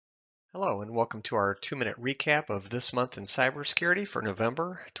Hello, and welcome to our 2-minute recap of this month in cybersecurity for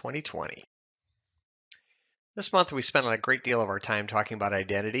November 2020. This month, we spent a great deal of our time talking about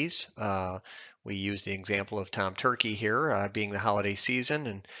identities. We used the example of Tom Turkey here, being the holiday season,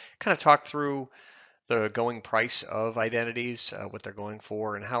 and kind of talked through the going price of identities, what they're going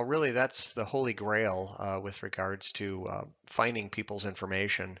for, and how really that's the holy grail with regards to finding people's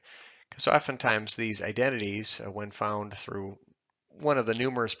information. Because oftentimes these identities, when found through one of the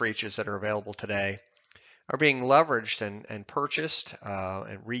numerous breaches that are available today, are being leveraged and purchased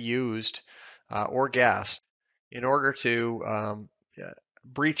and reused or gassed in order to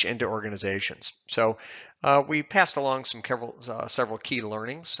breach into organizations. So we passed along several key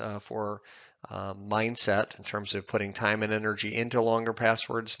learnings for mindset in terms of putting time and energy into longer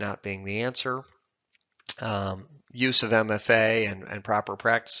passwords not being the answer, use of MFA and proper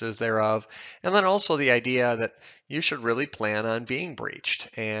practices thereof, and then also the idea that you should really plan on being breached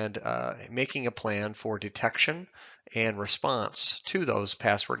and making a plan for detection and response to those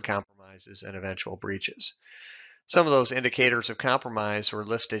password compromises and eventual breaches. Some of those indicators of compromise were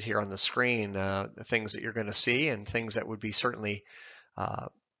listed here on the screen, the things that you're going to see and things that would be certainly uh,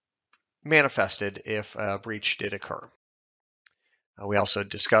 manifested if a breach did occur. We also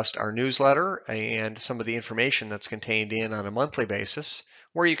discussed our newsletter and some of the information that's contained in on a monthly basis,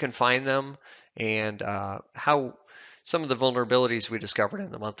 where you can find them, and how some of the vulnerabilities we discovered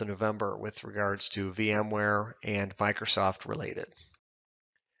in the month of November with regards to VMware and Microsoft related.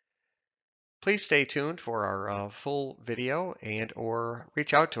 Please stay tuned for our full video and or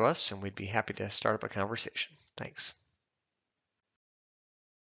reach out to us, and we'd be happy to start up a conversation. Thanks.